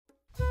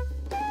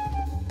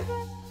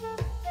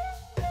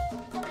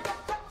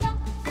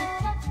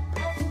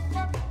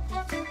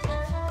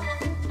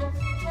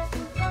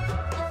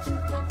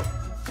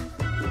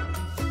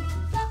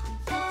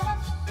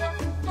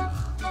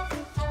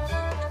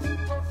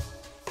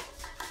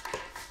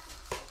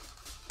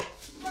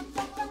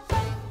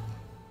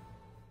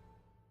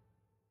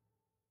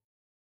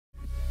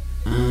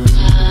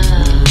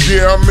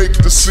make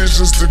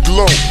decisions to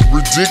glow.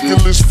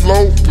 Ridiculous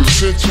flow,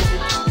 potential.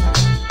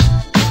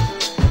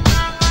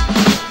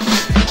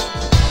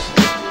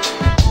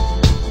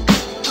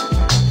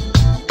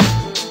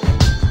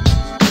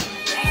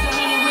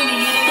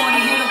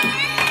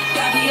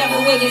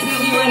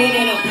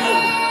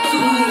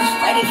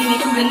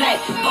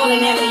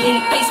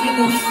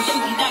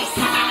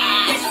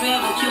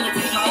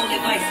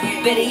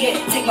 Better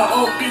yet, take my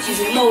old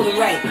bitches and load them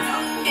right.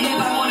 And if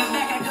I want it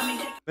back, I come and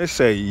get. They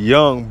say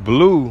Young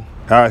Blue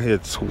out here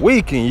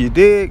tweaking, you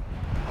dig?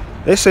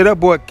 They say that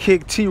boy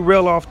kicked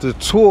T-Rail off the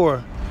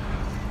tour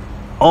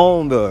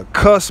on the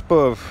cusp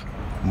of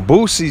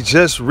Boosie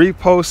just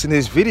reposting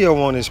his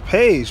video on his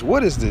page.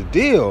 What is the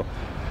deal?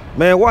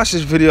 Man, watch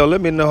this video.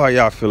 Let me know how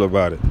y'all feel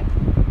about it.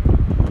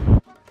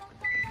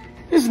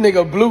 This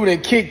nigga Blue done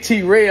kicked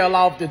T-Rail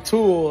off the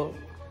tour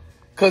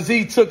cause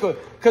he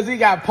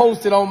got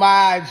posted on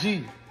my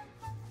IG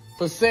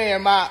for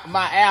saying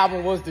my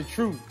album was the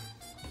truth.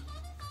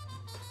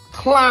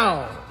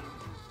 Clown.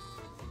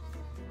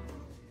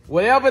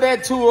 Wherever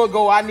that tour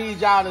go, I need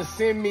y'all to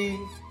send me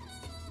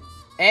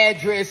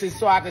addresses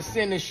so I can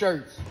send the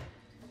shirts.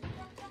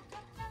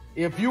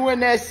 If you in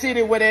that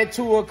city where that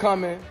tour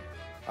coming,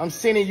 I'm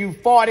sending you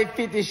 40,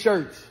 50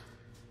 shirts.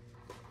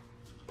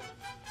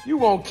 You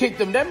gonna kick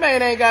them. That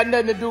man ain't got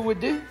nothing to do with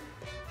this.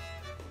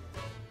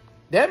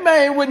 That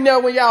man wouldn't know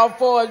when y'all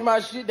forged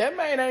my shit. That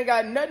man ain't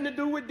got nothing to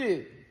do with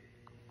this.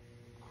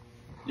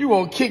 You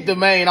gonna kick the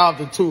man off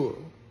the tour.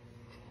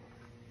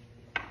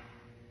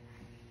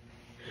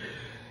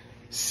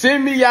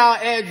 Send me y'all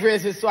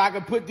addresses so I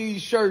can put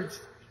these shirts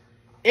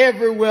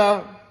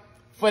everywhere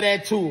for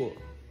that tour.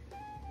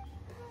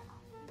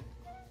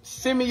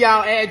 Send me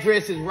y'all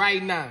addresses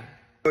right now.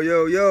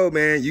 Yo,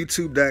 man,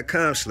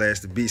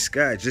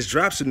 youtube.com/TheBeatSky. Just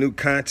drop some new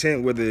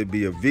content, whether it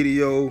be a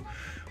video,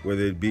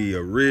 whether it be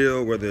a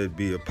reel, whether it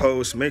be a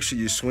post. Make sure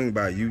you swing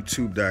by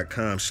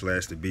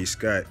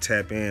youtube.com/TheBeatSky.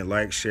 Tap in,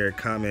 like, share,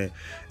 comment,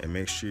 and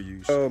make sure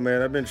you... Oh,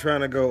 man, I've been trying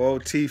to go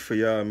OT for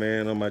y'all,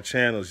 man, on my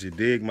channels. You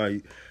dig?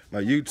 My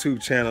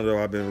YouTube channel,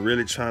 though, I've been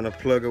really trying to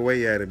plug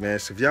away at it, man.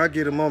 So if y'all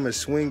get a moment,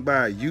 swing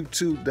by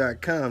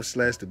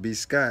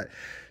youtube.com/TheBeatSky.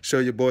 Show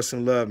your boy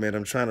some love, man.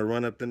 I'm trying to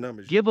run up the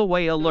numbers.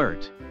 Giveaway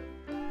alert.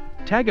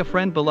 Tag a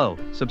friend below,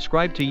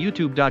 subscribe to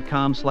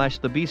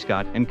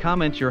youtube.com/TheBeatSky and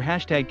comment your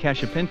hashtag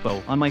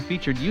 #CashUpInfo on my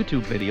featured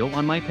YouTube video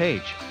on my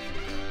page.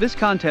 This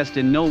contest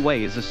in no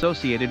way is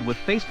associated with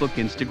Facebook,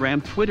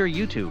 Instagram, Twitter,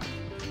 YouTube.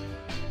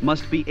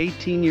 Must be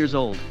 18 years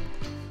old.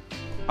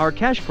 Our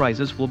cash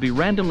prizes will be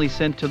randomly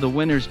sent to the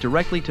winners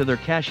directly to their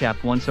Cash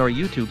App once our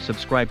YouTube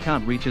subscribe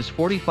count reaches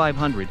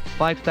 4,500,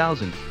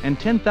 5,000, and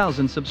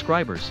 10,000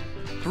 subscribers.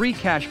 3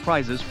 cash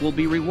prizes will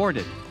be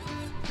rewarded.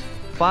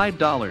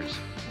 $5,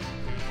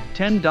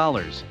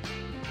 $10,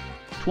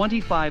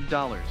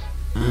 $25.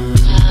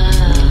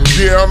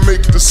 Yeah, I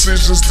make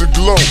decisions to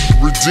glow.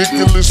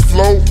 Ridiculous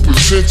flow,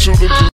 potential to